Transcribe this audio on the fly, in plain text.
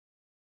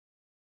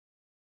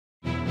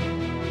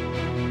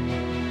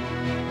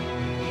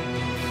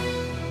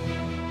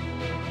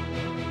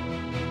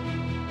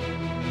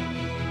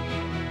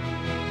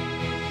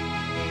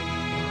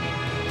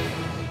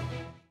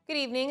Good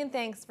evening and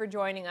thanks for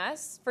joining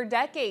us. For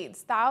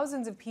decades,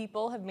 thousands of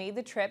people have made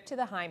the trip to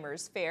the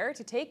Heimers Fair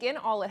to take in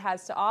all it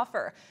has to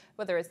offer.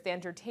 Whether it's the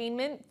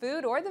entertainment,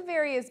 food, or the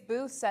various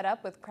booths set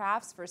up with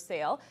crafts for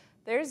sale,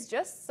 there's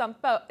just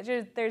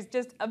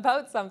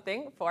about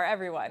something for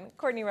everyone.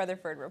 Courtney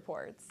Rutherford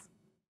reports.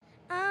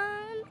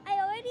 I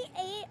already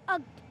ate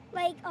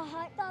a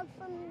hot dog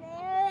from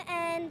there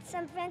and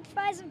some french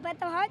fries, but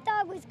the hot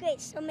dog was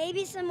great, so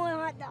maybe some more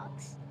hot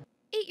dogs.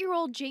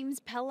 8-year-old James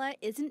Pella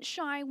isn't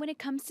shy when it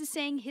comes to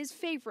saying his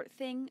favorite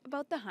thing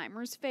about the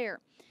Heimers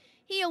Fair.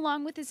 He,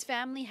 along with his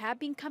family, have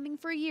been coming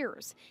for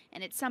years,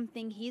 and it's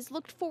something he's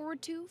looked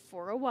forward to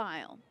for a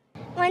while.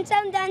 Once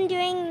I'm done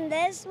doing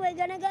this, we're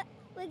gonna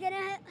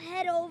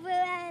head over,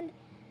 and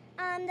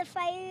the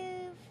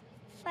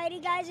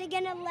fighty guys are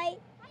gonna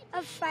light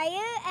a fire,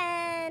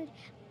 and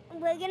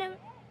we're gonna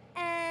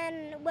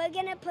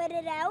put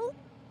it out,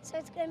 so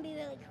it's gonna be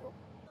really cool.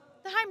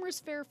 The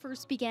Heimers Fair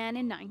first began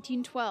in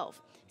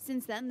 1912.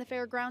 Since then, the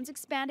fairgrounds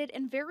expanded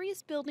and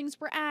various buildings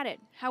were added.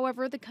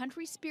 However, the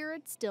country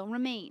spirit still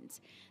remains.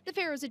 The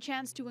fair is a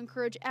chance to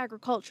encourage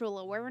agricultural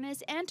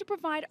awareness and to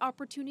provide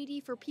opportunity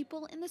for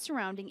people in the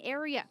surrounding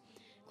area.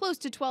 Close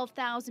to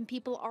 12,000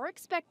 people are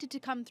expected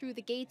to come through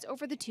the gates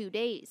over the 2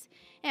 days.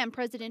 And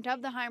president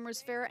of the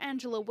Heimers Fair,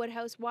 Angela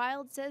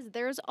Woodhouse-Wild, says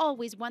there's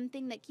always one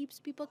thing that keeps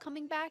people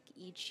coming back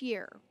each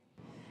year.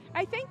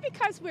 I think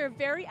because we're a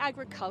very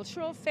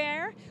agricultural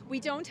fair,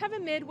 we don't have a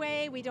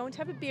midway, we don't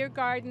have a beer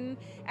garden,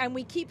 and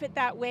we keep it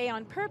that way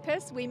on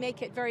purpose. We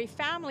make it very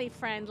family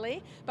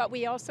friendly, but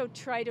we also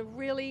try to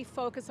really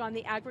focus on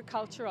the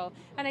agricultural.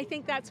 And I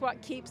think that's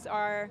what keeps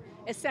our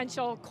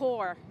essential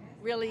core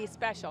really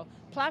special,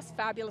 plus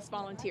fabulous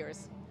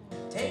volunteers.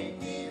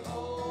 Take me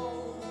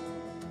home,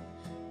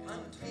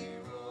 country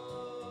road.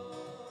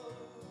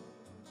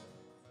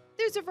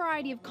 There's a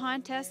variety of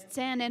contests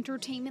and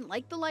entertainment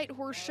like the Light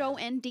Horse Show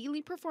and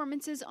daily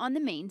performances on the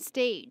main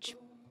stage.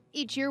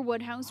 Each year,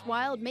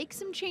 Woodhouse-Wild makes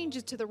some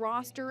changes to the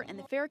roster, and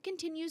the fair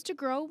continues to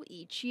grow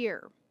each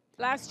year.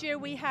 Last year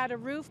we had a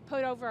roof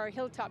put over our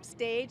hilltop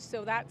stage,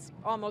 so that's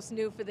almost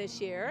new for this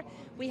year.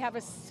 We have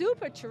a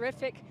super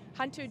terrific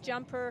hunter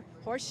jumper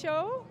horse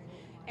show.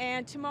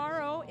 And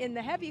tomorrow in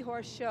the heavy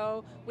horse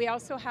show, we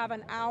also have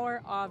an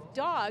hour of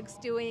dogs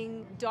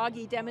doing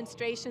doggy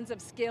demonstrations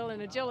of skill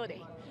and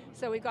agility.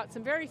 So we've got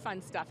some very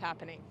fun stuff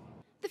happening.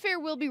 The fair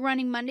will be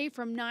running Monday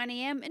from 9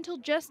 a.m. until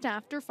just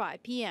after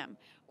 5 p.m.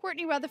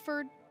 Courtney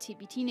Rutherford,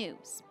 TBT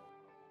News.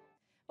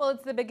 Well,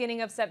 it's the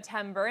beginning of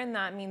September, and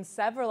that means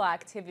several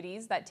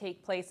activities that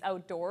take place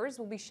outdoors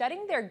will be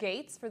shutting their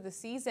gates for the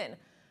season.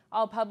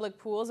 All public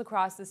pools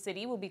across the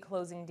city will be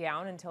closing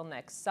down until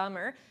next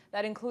summer.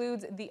 That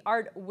includes the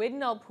Art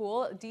Widnell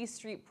Pool, D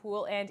Street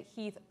Pool, and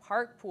Heath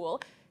Park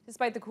Pool.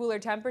 Despite the cooler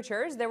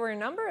temperatures, there were a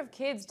number of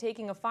kids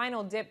taking a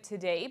final dip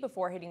today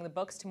before hitting the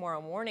books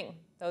tomorrow morning.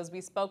 Those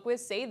we spoke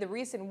with say the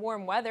recent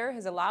warm weather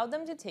has allowed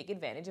them to take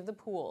advantage of the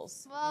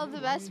pools. Well, the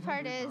best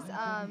part is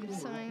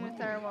swimming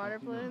with our water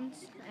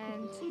balloons,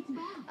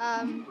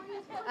 and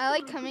I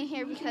like coming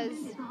here because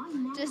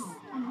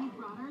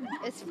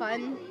it's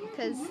fun,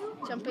 because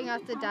jumping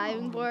off the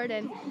diving board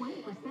and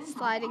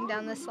sliding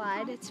down the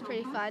slide, it's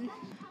pretty fun.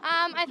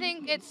 I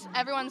think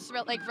everyone's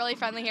really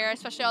friendly here,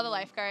 especially all the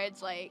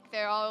lifeguards.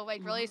 They're all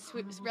really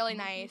sweet, really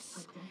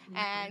nice,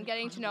 and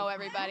getting to know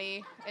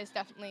everybody is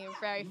definitely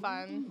very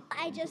fun.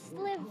 I just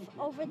live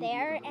over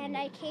there, and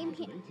I came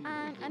here.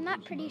 I'm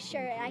not pretty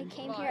sure. I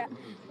came here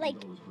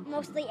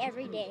mostly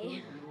every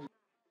day.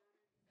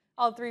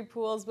 All three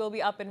pools will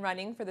be up and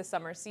running for the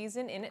summer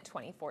season in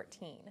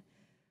 2014.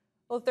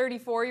 Well, a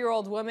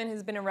 34-year-old woman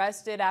has been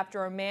arrested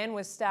after a man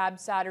was stabbed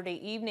Saturday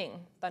evening.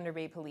 Thunder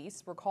Bay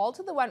police were called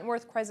to the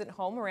Wentworth Crescent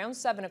home around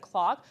 7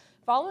 o'clock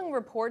following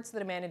reports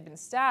that a man had been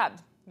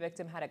stabbed. The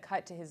victim had a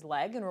cut to his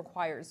leg and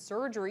requires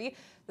surgery.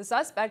 The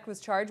suspect was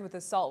charged with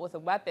assault with a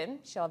weapon.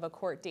 She'll have a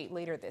court date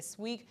later this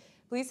week.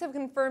 Police have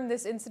confirmed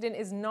this incident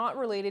is not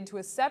related to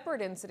a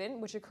separate incident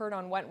which occurred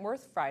on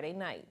Wentworth Friday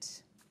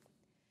night.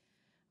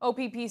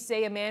 OPP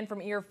say a man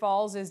from Ear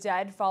Falls is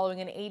dead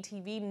following an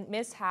ATV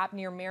mishap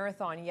near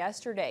Marathon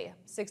yesterday.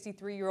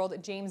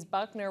 63-year-old James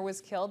Buckner was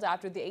killed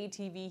after the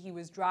ATV he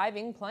was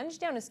driving plunged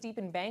down a steep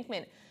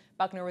embankment.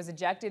 Buckner was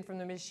ejected from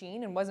the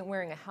machine and wasn't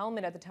wearing a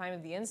helmet at the time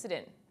of the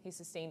incident. He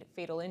sustained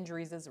fatal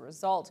injuries as a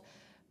result.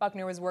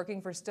 Buckner was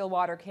working for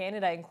Stillwater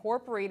Canada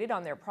Incorporated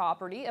on their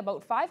property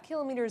about 5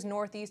 kilometers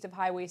northeast of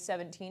Highway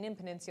 17 and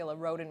Peninsula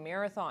Road in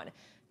Marathon.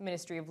 The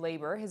Ministry of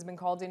Labor has been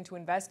called in to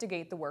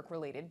investigate the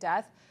work-related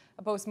death.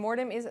 A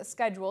post-mortem is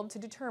scheduled to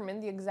determine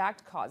the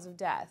exact cause of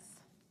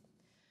death.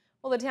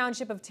 Well, the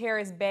township of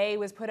Terrace Bay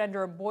was put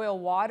under a boil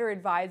water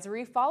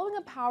advisory following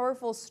a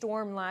powerful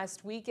storm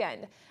last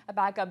weekend. A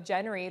backup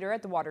generator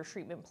at the water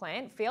treatment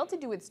plant failed to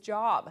do its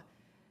job.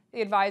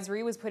 The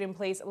advisory was put in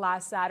place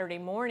last Saturday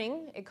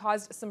morning. It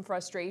caused some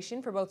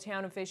frustration for both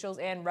town officials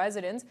and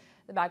residents.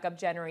 The backup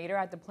generator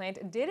at the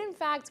plant did in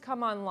fact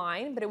come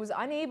online, but it was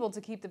unable to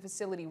keep the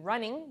facility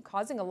running,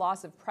 causing a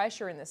loss of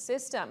pressure in the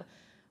system.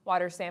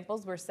 Water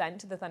samples were sent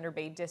to the Thunder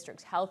Bay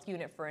District Health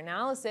Unit for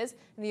analysis,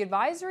 and the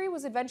advisory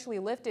was eventually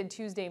lifted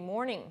Tuesday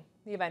morning.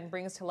 The event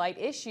brings to light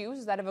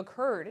issues that have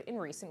occurred in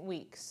recent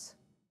weeks.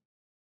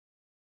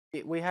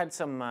 We had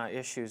some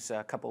issues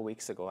a couple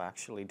weeks ago,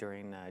 actually,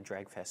 during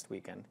Dragfest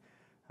weekend.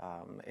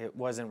 It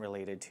wasn't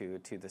related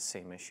to the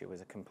same issue. It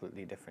was a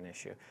completely different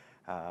issue.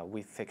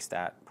 We fixed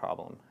that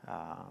problem,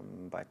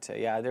 but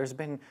yeah, there's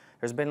been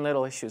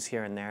little issues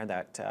here and there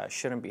that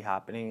shouldn't be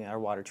happening. Our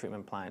water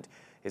treatment plant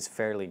is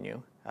fairly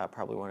new,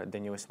 probably one of the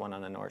newest one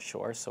on the North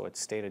Shore, so it's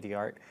state of the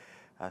art.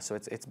 So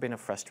it's been a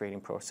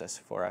frustrating process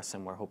for us,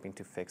 and we're hoping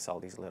to fix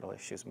all these little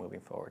issues moving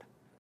forward.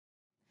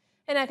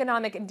 An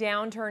economic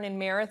downturn in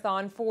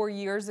Marathon 4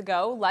 years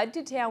ago led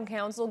to Town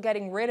Council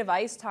getting rid of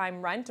ice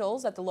time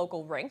rentals at the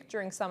local rink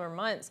during summer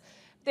months.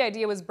 The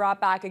idea was brought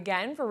back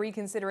again for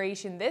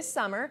reconsideration this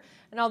summer,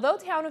 and although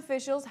town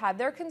officials had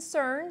their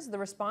concerns, the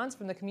response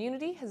from the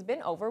community has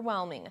been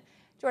overwhelming.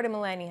 Jordan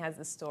Mullaney has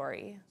the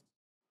story.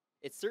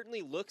 It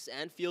certainly looks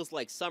and feels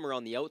like summer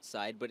on the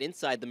outside, but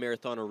inside the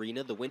Marathon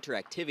Arena, the winter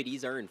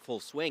activities are in full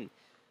swing.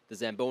 The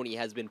Zamboni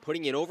has been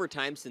putting in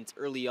overtime since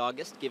early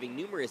August, giving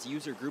numerous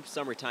user groups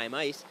summertime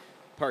ice.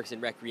 Parks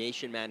and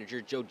Recreation Manager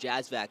Joe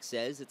Jazvac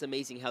says it's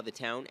amazing how the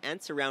town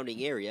and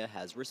surrounding area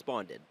has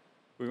responded.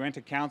 We went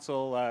to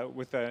council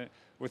with a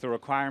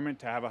requirement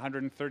to have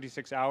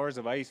 136 hours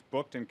of ice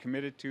booked and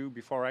committed to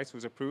before ice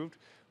was approved.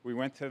 We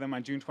went to them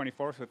on June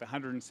 24th with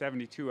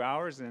 172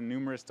 hours and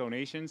numerous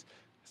donations.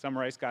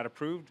 Summer ice got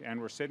approved, and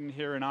we're sitting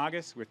here in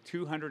August with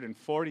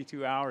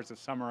 242 hours of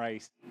summer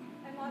ice.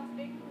 And lots of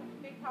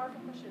big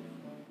powerful pushes.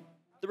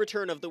 The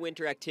return of the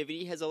winter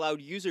activity has allowed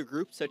user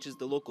groups such as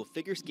the local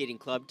figure skating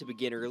club to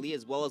begin early,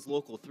 as well as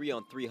local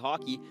 3-on-3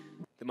 hockey.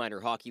 The Minor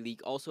Hockey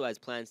League also has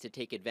plans to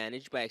take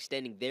advantage by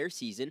extending their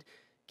season.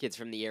 Kids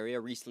from the area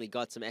recently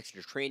got some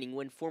extra training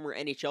when former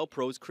NHL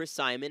pros Chris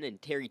Simon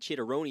and Terry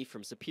Chitteroni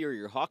from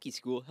Superior Hockey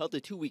School held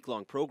a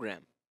 2-week-long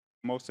program.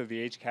 Most of the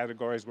age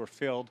categories were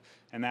filled,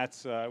 and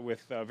that's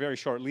with a very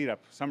short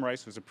lead-up. Summer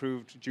ice was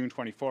approved June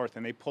 24th,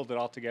 and they pulled it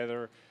all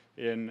together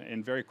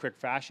in very quick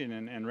fashion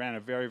and ran a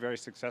very, very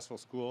successful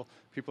school.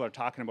 People are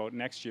talking about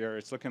next year.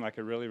 It's looking like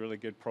a really, really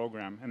good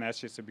program, and that's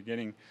just the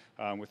beginning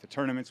with the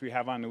tournaments we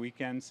have on the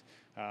weekends.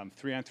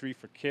 3-on-3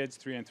 for kids,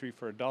 3-on-3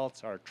 for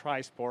adults. Our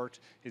tri-sport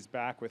is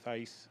back with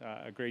ice,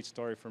 a great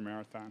story for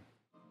Marathon.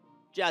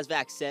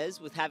 Jazvac says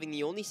with having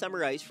the only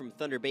summer ice from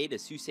Thunder Bay to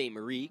Sault Ste.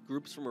 Marie,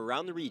 groups from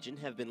around the region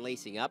have been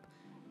lacing up.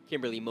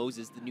 Kimberly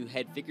Moses, the new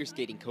head figure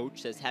skating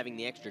coach, says having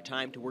the extra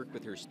time to work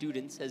with her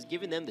students has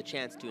given them the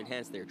chance to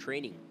enhance their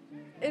training.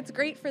 It's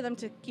great for them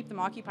to keep them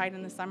occupied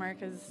in the summer,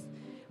 because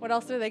what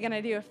else are they going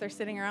to do if they're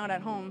sitting around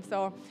at home?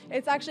 So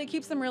it actually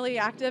keeps them really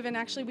active, and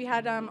actually we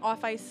had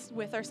off ice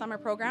with our summer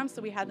program,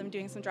 so we had them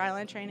doing some dry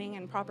land training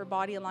and proper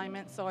body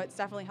alignment, so it's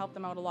definitely helped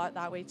them out a lot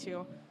that way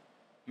too.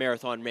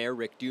 Marathon Mayor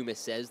Rick Dumas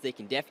says they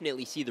can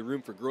definitely see the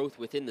room for growth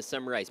within the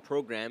Summer Ice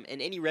program,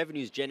 and any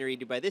revenues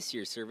generated by this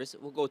year's service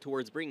will go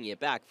towards bringing it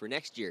back for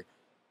next year.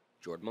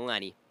 Jordan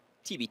Mullaney,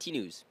 TBT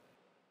News.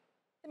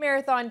 The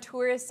Marathon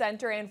Tourist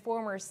Centre and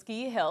former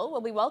ski hill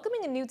will be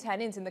welcoming a new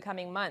tenant in the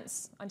coming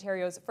months.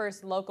 Ontario's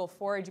first local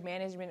forage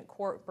management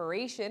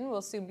corporation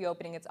will soon be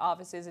opening its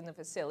offices in the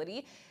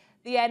facility.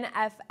 The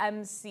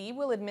NFMC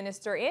will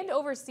administer and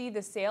oversee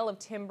the sale of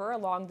timber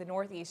along the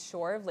northeast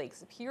shore of Lake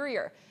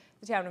Superior.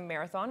 The town of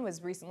Marathon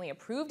was recently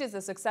approved as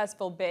a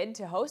successful bid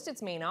to host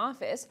its main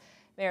office.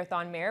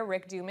 Marathon Mayor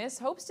Rick Dumas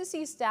hopes to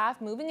see staff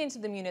moving into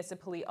the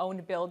municipally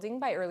owned building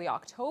by early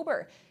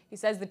October. He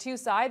says the two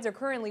sides are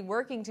currently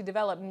working to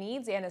develop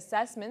needs and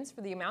assessments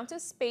for the amount of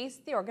space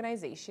the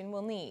organization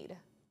will need.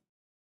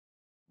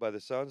 By the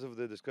sounds of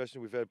the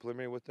discussion we've had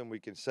preliminary with them, we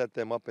can set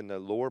them up in the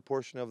lower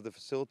portion of the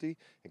facility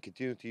and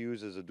continue to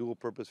use as a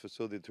dual-purpose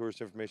facility the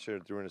tourist information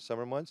center during the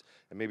summer months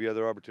and maybe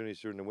other opportunities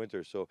during the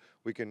winter. So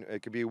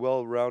it could be a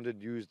well-rounded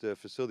used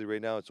facility.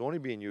 Right now, it's only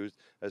being used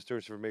as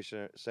tourist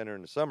information center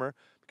in the summer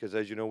because,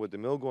 as you know, with the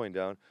mill going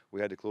down, we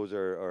had to close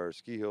our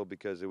ski hill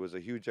because it was a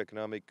huge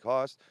economic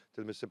cost to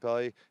the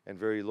municipality and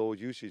very low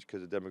usage because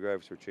the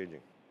demographics were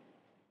changing.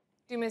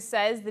 Dumas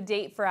says the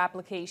date for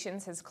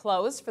applications has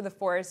closed for the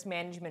Forest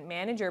Management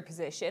Manager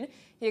position.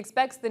 He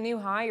expects the new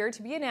hire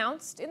to be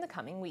announced in the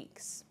coming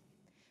weeks.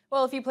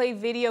 Well, if you play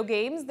video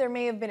games, there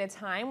may have been a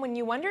time when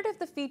you wondered if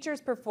the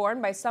features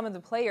performed by some of the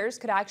players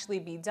could actually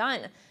be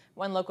done.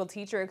 One local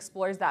teacher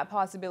explores that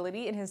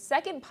possibility in his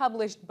second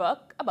published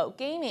book about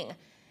gaming.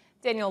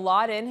 Daniel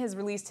Lawton has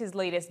released his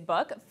latest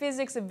book,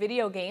 Physics of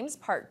Video Games,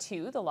 Part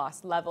 2, The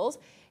Lost Levels.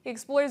 He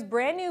explores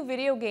brand new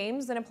video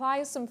games and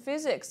applies some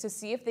physics to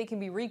see if they can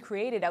be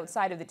recreated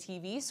outside of the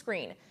TV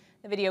screen.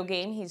 The video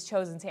game he's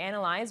chosen to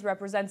analyze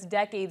represents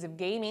decades of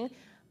gaming.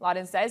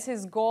 Lawton says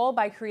his goal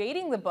by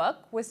creating the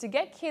book was to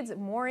get kids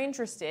more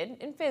interested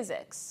in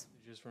physics.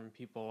 Just from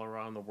people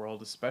around the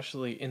world,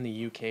 especially in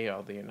the UK,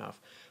 oddly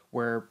enough,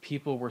 where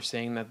people were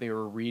saying that they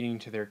were reading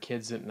to their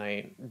kids at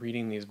night,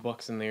 reading these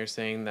books, and they were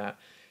saying that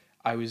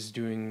I was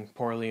doing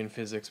poorly in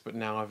physics, but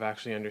now I've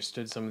actually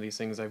understood some of these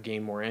things. I've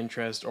gained more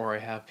interest, or I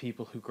have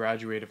people who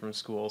graduated from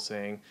school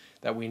saying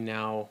that we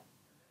now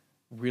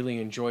really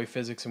enjoy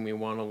physics and we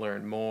want to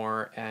learn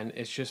more, and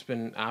it's just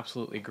been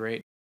absolutely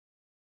great.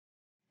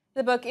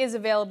 The book is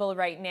available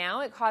right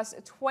now. It costs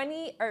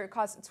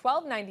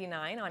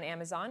 $12.99 on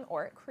Amazon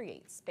or at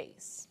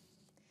CreateSpace.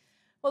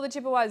 Well, the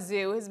Chippewa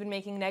Zoo has been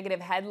making negative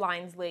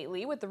headlines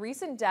lately with the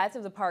recent death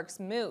of the park's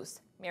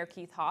moose. Mayor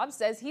Keith Hobbs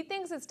says he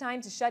thinks it's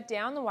time to shut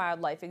down the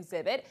wildlife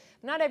exhibit.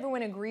 Not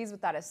everyone agrees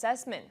with that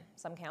assessment.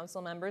 Some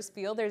council members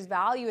feel there's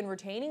value in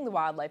retaining the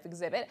wildlife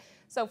exhibit.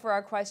 So for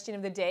our question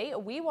of the day,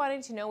 we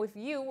wanted to know if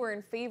you were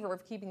in favor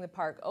of keeping the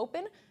park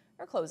open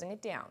or closing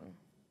it down.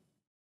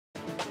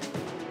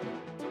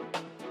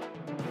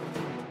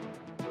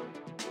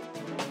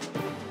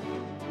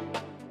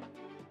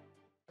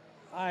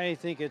 I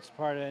think it's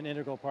an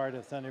integral part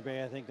of Thunder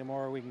Bay. I think the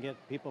more we can get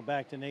people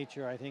back to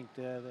nature, I think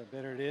the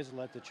better it is.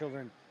 Let the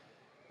children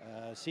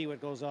see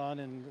what goes on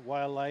in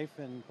wildlife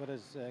and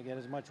get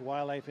as much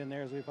wildlife in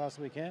there as we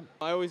possibly can.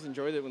 I always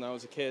enjoyed it when I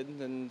was a kid,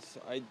 and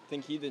I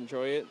think he'd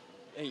enjoy it,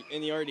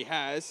 and he already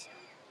has.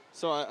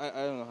 So I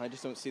don't know. I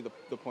just don't see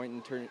the point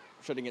in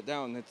shutting it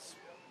down. It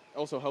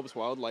also helps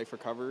wildlife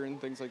recover and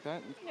things like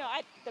that. You know,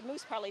 the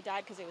moose probably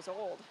died because he was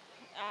old.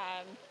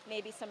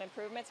 Maybe some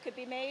improvements could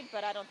be made,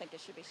 but I don't think it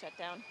should be shut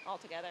down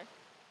altogether.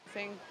 I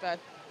think that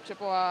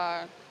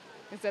Chippewa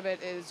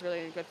exhibit is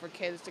really good for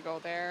kids to go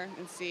there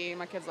and see.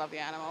 My kids love the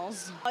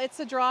animals. It's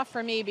a draw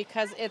for me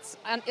because it's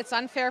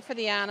unfair for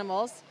the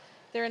animals.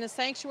 They're in a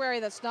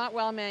sanctuary that's not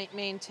well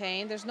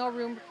maintained. There's no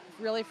room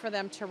really for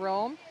them to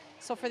roam.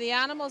 So for the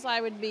animals, I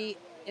would be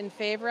in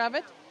favor of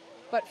it.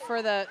 But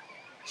for the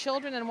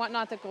children and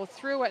whatnot that go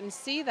through it and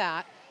see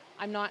that,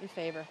 I'm not in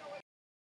favor.